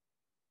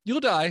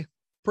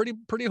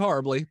pretty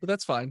horribly, but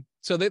that's fine.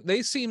 So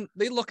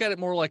they look at it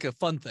more like a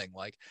fun thing,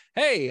 like,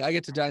 hey, I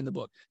get to die in the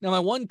book. Now, my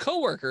one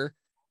coworker,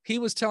 he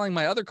was telling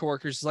my other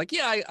coworkers, like,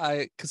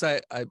 yeah, because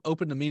I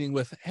opened a meeting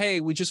with, hey,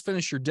 we just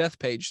finished your death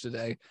page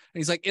today. And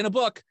he's like, in a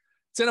book.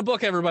 It's in a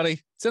book,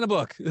 everybody. It's in a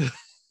book.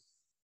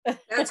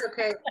 That's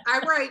okay. I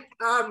write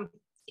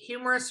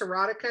humorous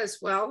erotica as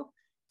well.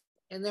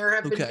 And there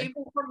have been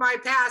people from my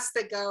past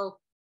that go,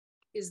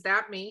 is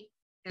that me?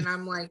 And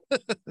I'm like,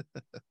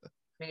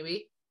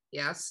 maybe.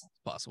 Yes.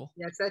 It's possible.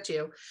 Yes, that's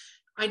you.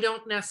 I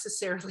don't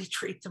necessarily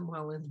treat them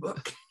well in the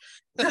book.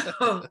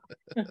 So,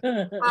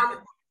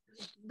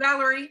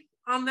 Valerie,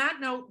 on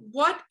that note,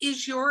 what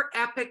is your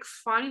epic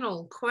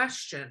final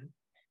question?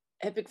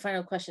 Epic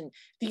final question.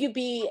 Do you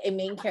be a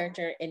main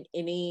character in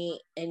any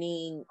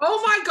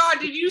Oh my God,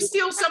 did you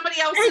steal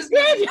somebody else's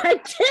I did.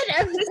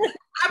 I'm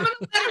gonna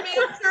let him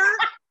answer.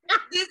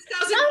 This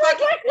doesn't What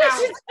fucking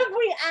questions count. have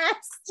we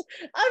asked?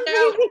 I'm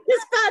No. making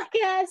this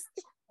podcast.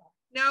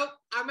 No,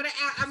 I'm gonna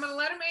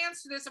let him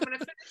answer this. I'm gonna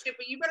finish it,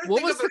 but you better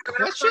What think was of a the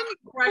better question? fucking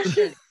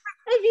question.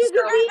 If you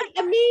could be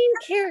a main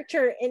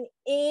character in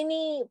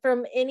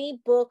from any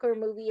book or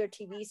movie or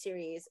TV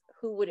series,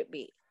 who would it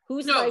be?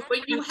 Who's No, life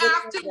but you would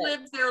have you to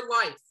live their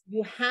life.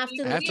 You have to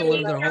You have live to can't live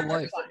be their whole characters,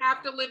 life. You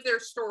have to live their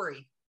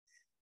story.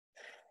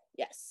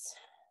 Yes.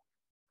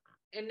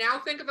 And now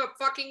think of a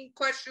fucking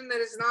question that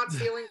is not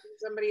stealing from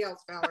somebody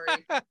else,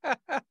 Valerie.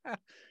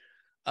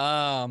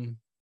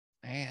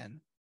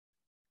 Man,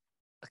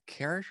 a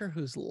character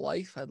whose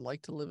life I'd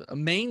like to live, a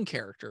main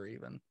character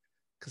even,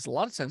 because a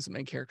lot of times the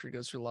main character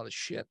goes through a lot of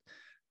shit.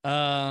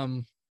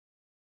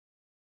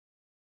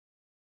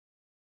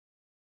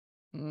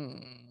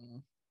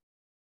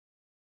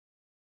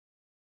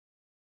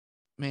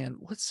 Man,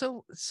 what's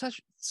so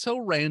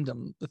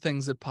random, the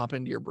things that pop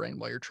into your brain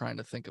while you're trying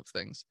to think of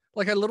things.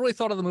 Like, I literally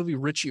thought of the movie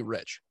Richie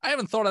Rich. I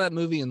haven't thought of that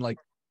movie in like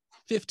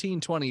 15,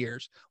 20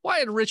 years. Why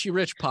did Richie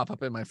Rich pop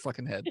up in my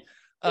fucking head?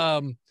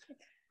 You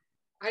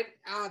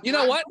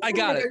know what? I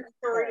got it.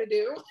 Story to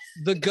do.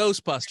 The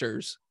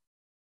Ghostbusters.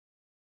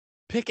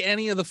 Pick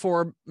any of the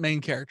 4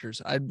 main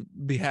characters. I'd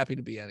be happy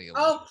to be any of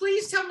them. Oh,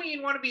 please tell me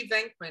you'd want to be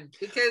Venkman,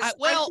 because I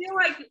feel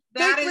like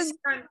that is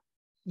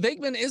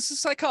Venkman is a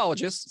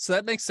psychologist, so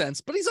that makes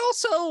sense. But he's in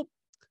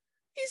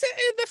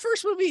the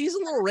first movie, he's a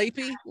little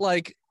rapey.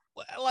 Like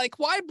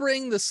why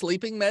bring the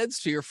sleeping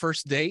meds to your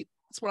first date?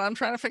 That's what I'm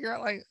trying to figure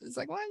out. Like, it's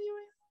like, why do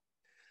you?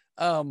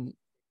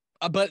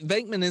 But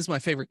Venkman is my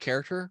favorite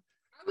character.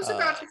 I was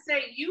about to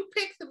say, you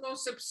pick the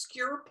most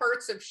obscure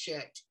parts of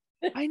shit.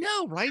 I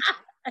know, right?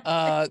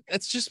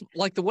 It's just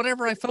like the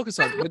whatever I focus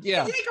on. But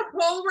yeah, take a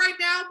poll right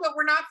now, but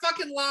we're not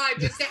fucking live.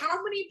 Just say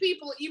how many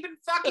people even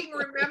fucking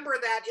remember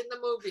that in the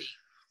movie.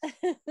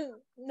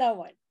 No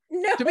one.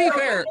 No. To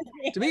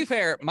be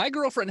fair, my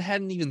girlfriend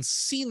hadn't even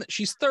seen that.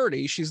 She's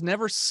 30. She's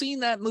never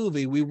seen that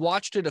movie. We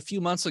watched it a few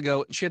months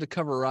ago, and she had to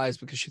cover her eyes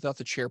because she thought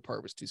the chair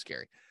part was too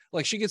scary.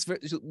 Like, she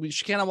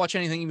cannot watch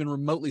anything even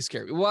remotely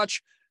scary. We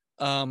watch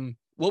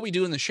What We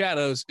Do in the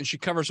Shadows, and she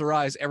covers her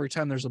eyes every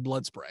time there's a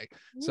blood spray.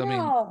 So No. I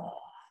mean,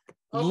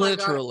 Oh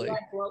literally. my God,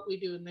 I like What We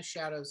Do in the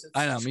Shadows. It's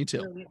I know, such me a too.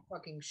 brilliant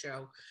fucking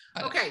show.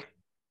 Okay,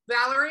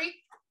 Valerie,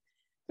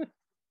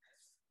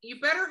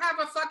 you better have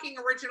a fucking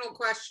original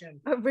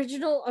question.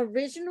 Original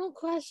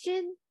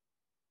question.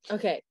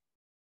 Okay.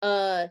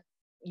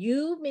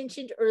 You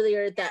mentioned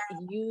earlier that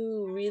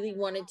you really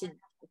wanted to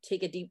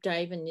take a deep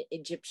dive in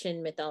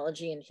Egyptian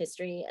mythology and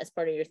history as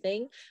part of your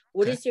thing.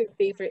 What is your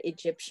favorite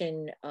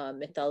Egyptian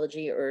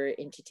mythology or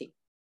entity?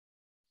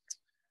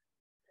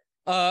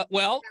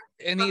 Well,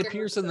 and he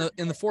appears in the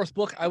 4th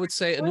book. I would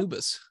say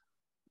Anubis.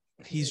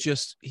 He's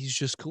just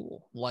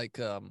cool. Like,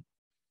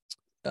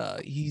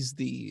 he's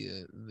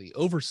the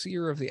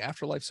overseer of the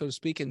afterlife, so to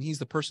speak, and he's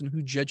the person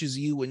who judges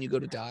you when you go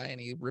to die. And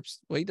he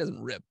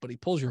doesn't rip, but he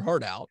pulls your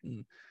heart out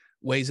and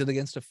weighs it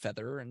against a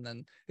feather, and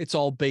then it's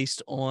all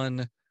based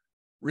on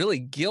really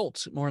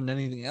guilt more than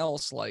anything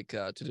else, like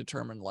to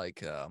determine,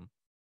 like,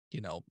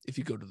 if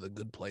you go to the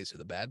good place or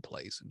the bad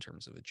place in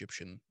terms of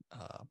Egyptian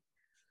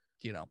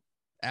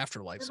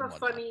afterlife. I have a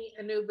funny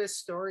Anubis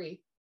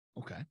story.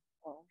 Okay.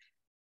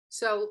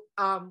 So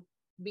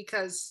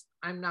because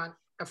I'm not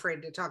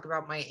afraid to talk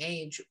about my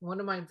age, one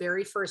of my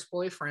very first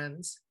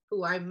boyfriends,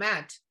 who I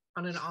met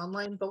on an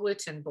online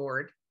bulletin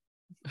board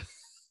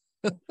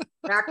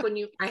back when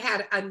I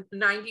had a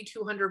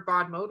 9200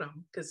 baud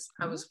modem, because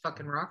I was a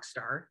fucking rock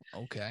star.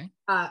 Okay.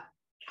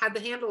 Had the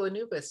handle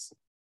Anubis.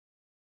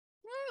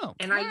 Oh,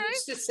 and I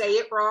used to say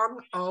it wrong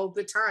all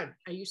the time.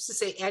 I used to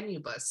say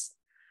Anubis.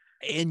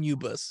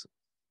 Anubis.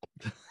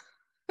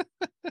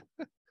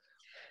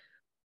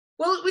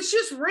 Well, it was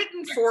just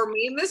written for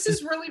me, and this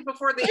is really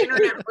before the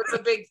internet was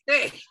a big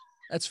thing.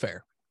 That's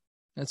fair.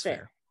 That's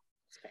fair.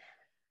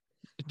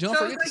 Don't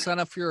forget to sign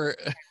up for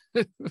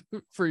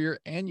for your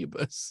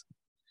anubis.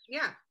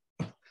 Yeah.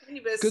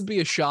 Anubis. Could be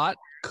a shot,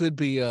 could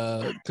be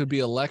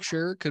a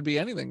lecture, could be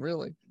anything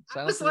really.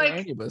 I was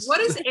like,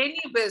 what is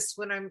Anubis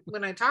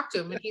when I talk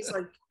to him? And he's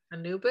like,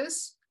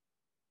 Anubis?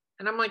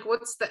 And I'm like,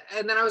 what's the,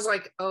 and then I was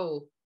like,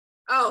 oh,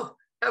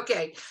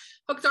 okay.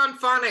 Hooked on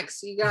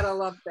phonics. You gotta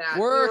love that.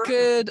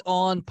 Working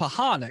on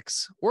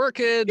Pahonics.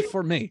 Working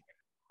for me.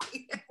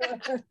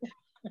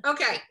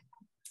 Okay.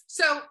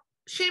 So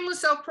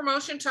shameless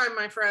self-promotion time,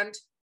 my friend.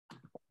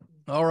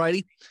 All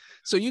righty.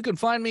 So you can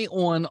find me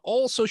on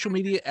all social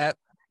media at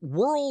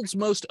World's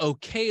Most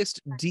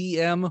Okayest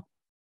DM.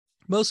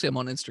 Mostly I'm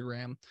on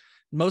Instagram.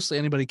 Mostly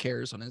anybody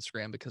cares on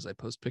Instagram because I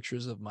post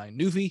pictures of my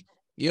Newfie,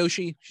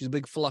 Yoshi. She's a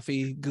big,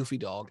 fluffy, goofy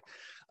dog.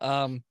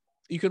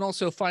 You can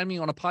also find me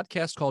on a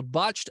podcast called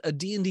Botched, a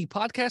D&D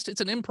podcast.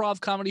 It's an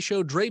improv comedy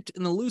show draped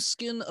in the loose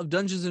skin of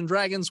Dungeons and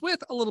Dragons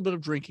with a little bit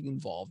of drinking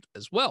involved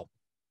as well.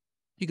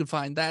 You can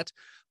find that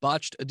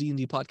Botched, a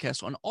D&D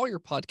podcast on all your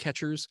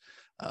podcatchers.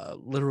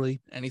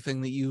 Literally anything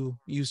that you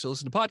use to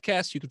listen to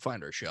podcasts, you can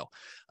find our show.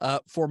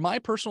 For my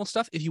personal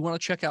stuff, if you want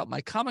to check out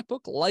my comic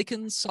book,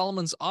 Lycan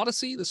Solomon's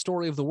Odyssey, the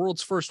story of the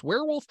world's first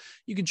werewolf,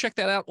 you can check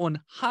that out on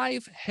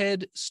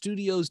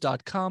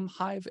hiveheadstudios.com.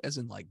 Hive as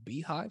in like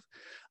beehive.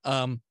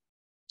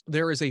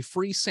 There is a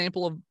free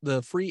sample of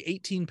the free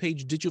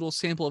 18-page digital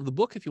sample of the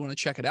book if you want to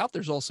check it out.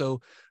 There's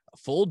also a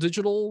full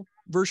digital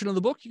version of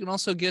the book. You can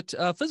also get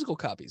physical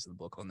copies of the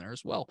book on there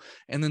as well.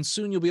 And then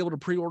soon you'll be able to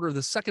pre-order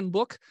the second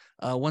book.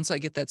 Once I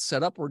get that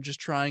set up, we're just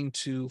trying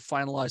to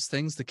finalize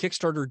things. The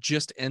Kickstarter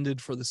just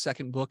ended for the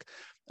second book.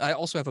 I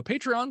also have a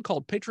Patreon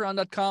called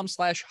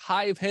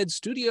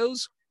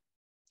patreon.com/hiveheadstudios,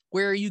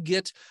 where you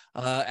get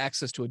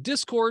access to a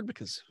Discord,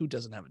 because who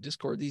doesn't have a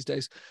Discord these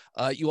days?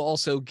 You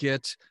also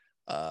get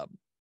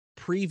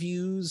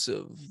previews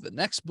of the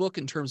next book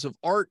in terms of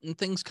art and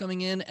things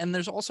coming in. And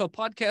there's also a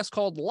podcast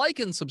called Like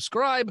and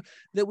Subscribe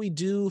that we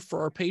do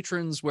for our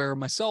patrons, where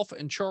myself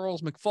and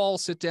Charles McFall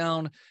sit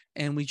down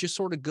and we just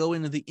sort of go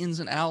into the ins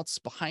and outs,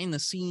 behind the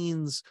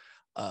scenes,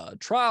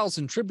 trials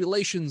and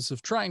tribulations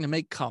of trying to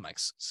make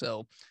comics.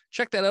 So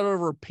check that out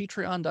over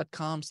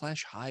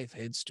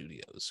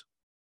patreon.com/hiveheadstudios.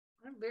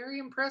 I'm very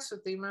impressed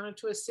with the amount of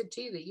Twisted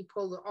Tea that you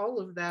pulled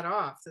all of that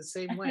off the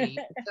same way. You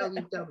can tell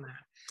you've done that.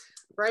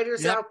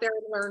 Writers out there,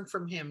 learn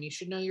from him. You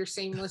should know your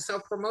shameless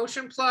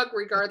self-promotion plug,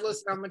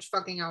 regardless of how much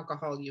fucking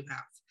alcohol you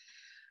have.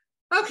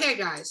 Okay,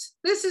 guys,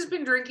 this has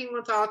been Drinking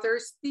with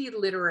Authors, the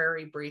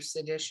Literary Briefs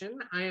edition.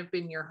 I have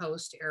been your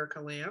host, Erica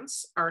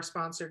Lance. Our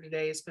sponsor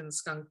today has been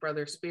Skunk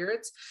Brother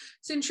Spirits.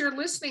 Since you're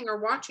listening or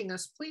watching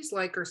us, please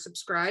like or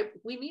subscribe.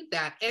 We need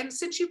that. And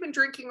since you've been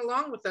drinking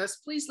along with us,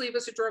 please leave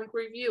us a drunk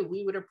review.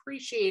 We would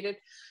appreciate it.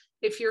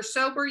 If you're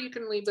sober, you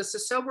can leave us a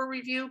sober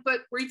review,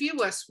 but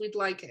review us. We'd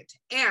like it.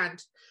 And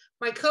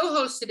my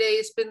co-host today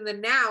has been the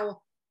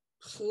now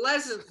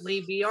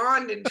pleasantly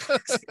beyond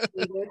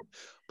intoxicated.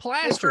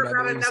 Plastered. For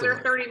about another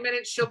 30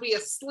 minutes, she'll be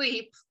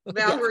asleep.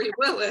 Valerie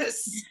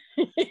Willis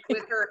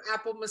with her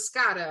apple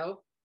Moscato.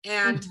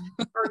 And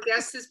our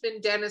guest has been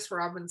Dennis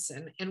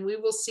Robinson. And we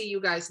will see you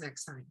guys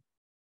next time.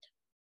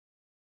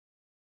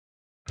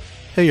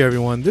 Hey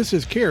everyone, this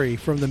is Carrie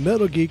from the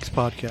Metal Geeks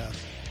podcast.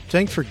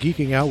 Thanks for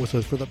geeking out with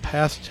us for the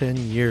past 10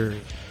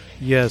 years.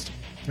 Yes,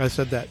 I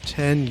said that,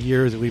 10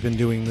 years that we've been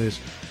doing this,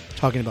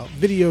 talking about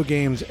video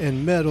games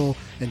and metal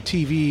and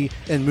TV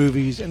and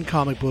movies and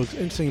comic books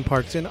and theme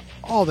parks and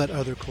all that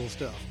other cool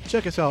stuff.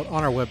 Check us out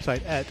on our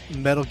website at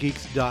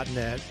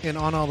metalgeeks.net and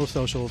on all the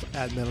socials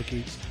at Metal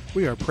Geeks.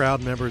 We are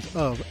proud members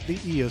of the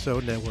ESO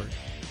network.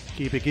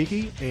 Keep it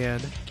geeky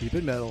and keep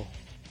it metal.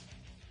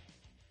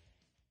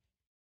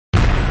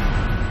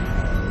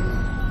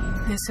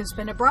 This has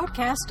been a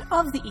broadcast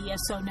of the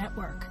ESO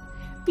Network.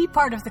 Be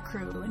part of the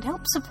crew and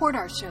help support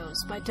our shows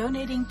by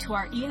donating to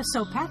our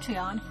ESO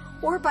Patreon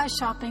or by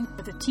shopping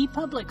at the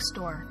TeePublic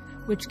store,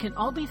 which can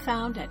all be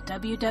found at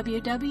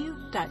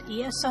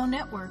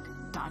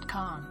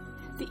www.esonetwork.com.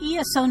 The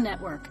ESO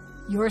Network,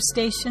 your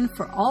station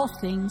for all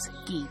things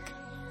geek.